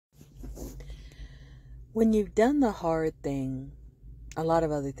When you've done the hard thing, a lot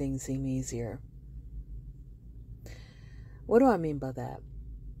of other things seem easier. What do I mean by that?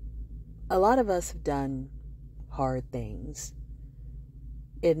 A lot of us have done hard things.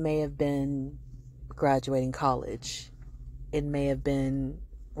 It may have been graduating college. It may have been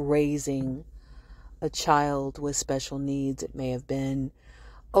raising a child with special needs. It may have been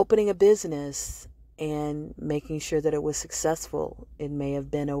opening a business and making sure that it was successful. It may have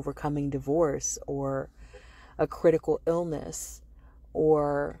been overcoming divorce or a critical illness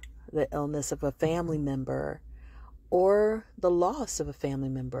or the illness of a family member or the loss of a family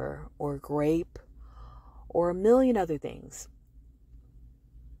member or grief or a million other things.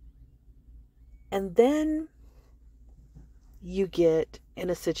 And then you get in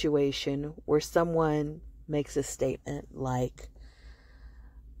a situation where someone makes a statement like,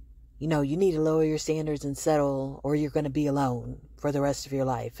 you need to lower your standards and settle, or you're going to be alone for the rest of your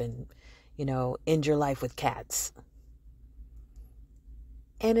life and, end your life with cats.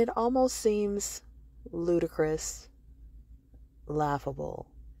 And it almost seems ludicrous, laughable,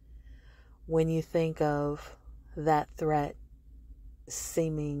 when you think of that threat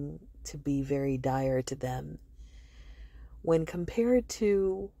seeming to be very dire to them. When compared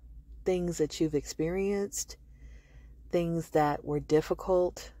to things that you've experienced, things that were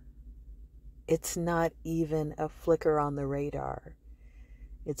difficult, it's not even a flicker on the radar.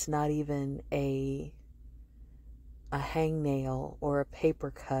 It's not even a hangnail or a paper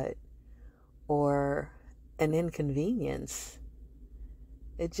cut or an inconvenience.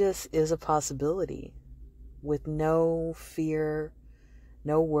 It just is a possibility with no fear,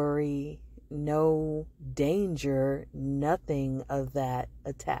 no worry, no danger, nothing of that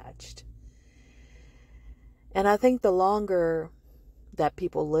attached. And I think the longer that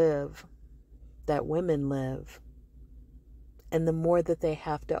people live, that women live, and the more that they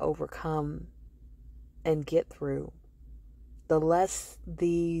have to overcome and get through, the less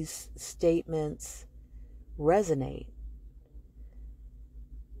these statements resonate.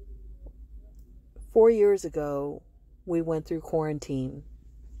 4 years ago, we went through quarantine.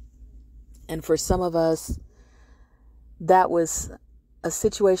 And for some of us, that was a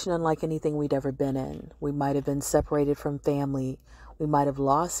situation unlike anything we'd ever been in. We might have been separated from family. We might have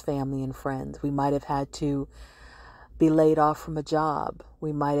lost family and friends. We might have had to be laid off from a job.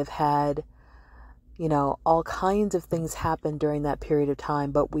 We might have had, all kinds of things happen during that period of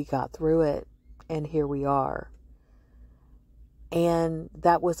time, but we got through it, and here we are. And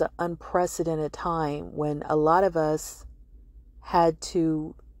that was an unprecedented time when a lot of us had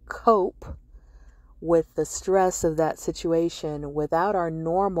to cope with the stress of that situation without our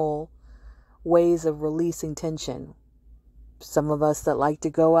normal ways of releasing tension. Some of us that like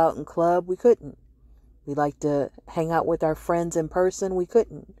to go out and club, we couldn't. We like to hang out with our friends in person, we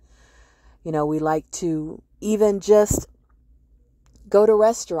couldn't. We like to even just go to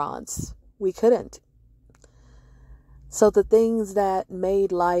restaurants, we couldn't. So the things that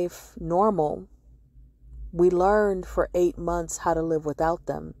made life normal, we learned for 8 months how to live without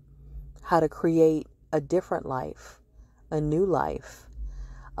them, how to create a different life, a new life,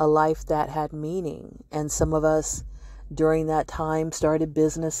 a life that had meaning. And some of us during that time started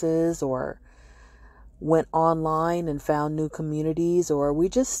businesses or went online and found new communities, or we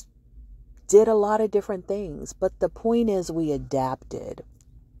just did a lot of different things. But the point is we adapted.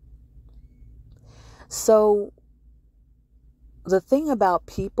 So the thing about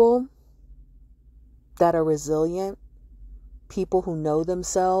people that are resilient, people who know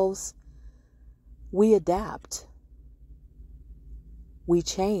themselves, we adapt. We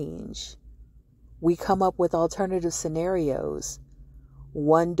change. We come up with alternative scenarios.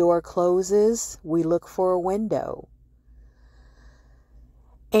 One door closes, we look for a window.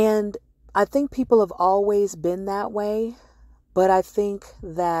 And I think people have always been that way, but I think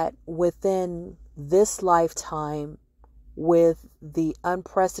that within this lifetime, with the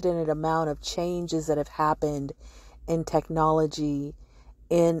unprecedented amount of changes that have happened in technology,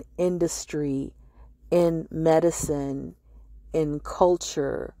 in industry, in medicine, in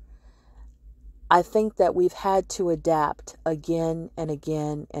culture, I think that we've had to adapt again and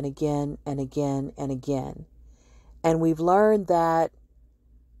again and again and again and again. And we've learned that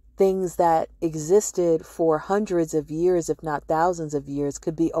things that existed for hundreds of years, if not thousands of years,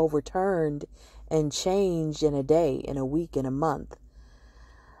 could be overturned and changed in a day, in a week, in a month.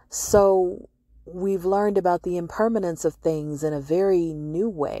 So we've learned about the impermanence of things in a very new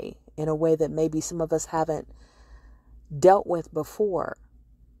way, in a way that maybe some of us haven't dealt with before.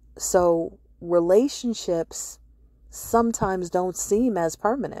 So relationships sometimes don't seem as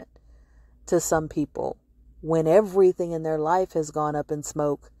permanent to some people when everything in their life has gone up in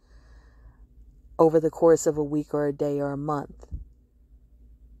smoke. over the course of a week or a day or a month.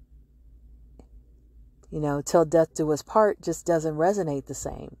 Till death do us part just doesn't resonate the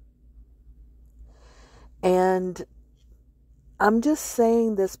same. And I'm just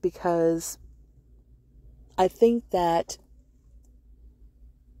saying this because I think that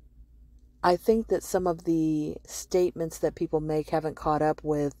some of the statements that people make haven't caught up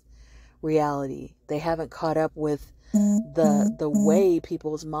with reality. They haven't caught up with the way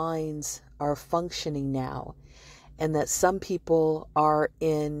people's minds are functioning now. And that some people are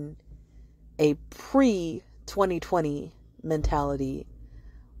in a pre-2020 mentality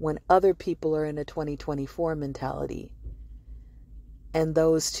when other people are in a 2024 mentality. And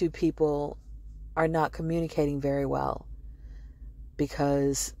those two people are not communicating very well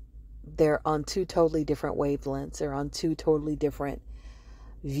because they're on two totally different wavelengths. They're on two totally different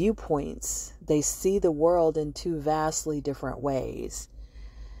viewpoints. They see the world in two vastly different ways.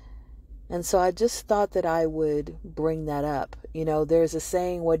 And so I just thought that I would bring that up. There's a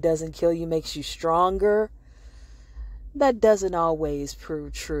saying, what doesn't kill you makes you stronger. That doesn't always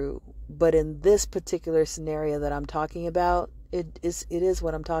prove true. But in this particular scenario that I'm talking about, it is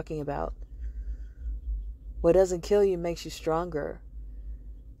what I'm talking about. What doesn't kill you makes you stronger.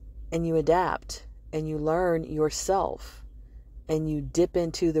 And you adapt and you learn yourself and you dip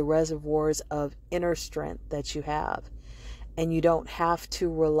into the reservoirs of inner strength that you have. And you don't have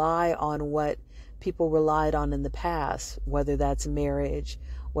to rely on what people relied on in the past, whether that's marriage,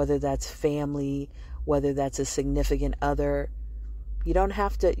 whether that's family, whether that's a significant other. You don't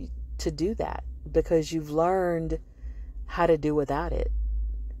have to do that because you've learned how to do without it.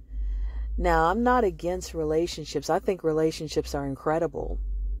 Now, I'm not against relationships. I think relationships are incredible.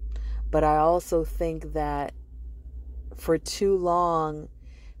 But I also think that for too long,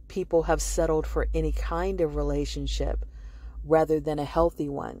 people have settled for any kind of relationship rather than a healthy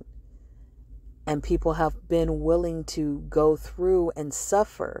one. And people have been willing to go through and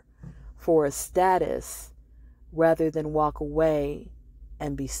suffer for a status rather than walk away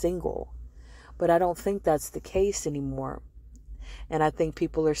and be single. But I don't think that's the case anymore. And I think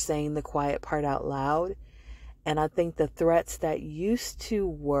people are saying the quiet part out loud. And I think the threats that used to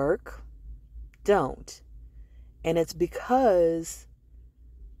work don't. And it's because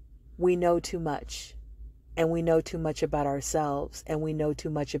we know too much. And we know too much about ourselves. And we know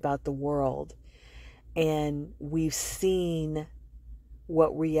too much about the world. And we've seen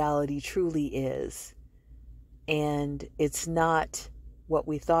what reality truly is. And it's not what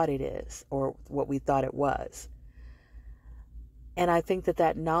we thought it is or what we thought it was. And I think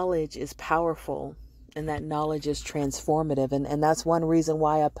that knowledge is powerful and that knowledge is transformative. And that's one reason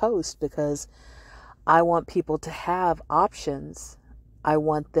why I post, because I want people to have options. I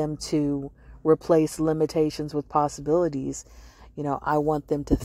want them to replace limitations with possibilities. I want them to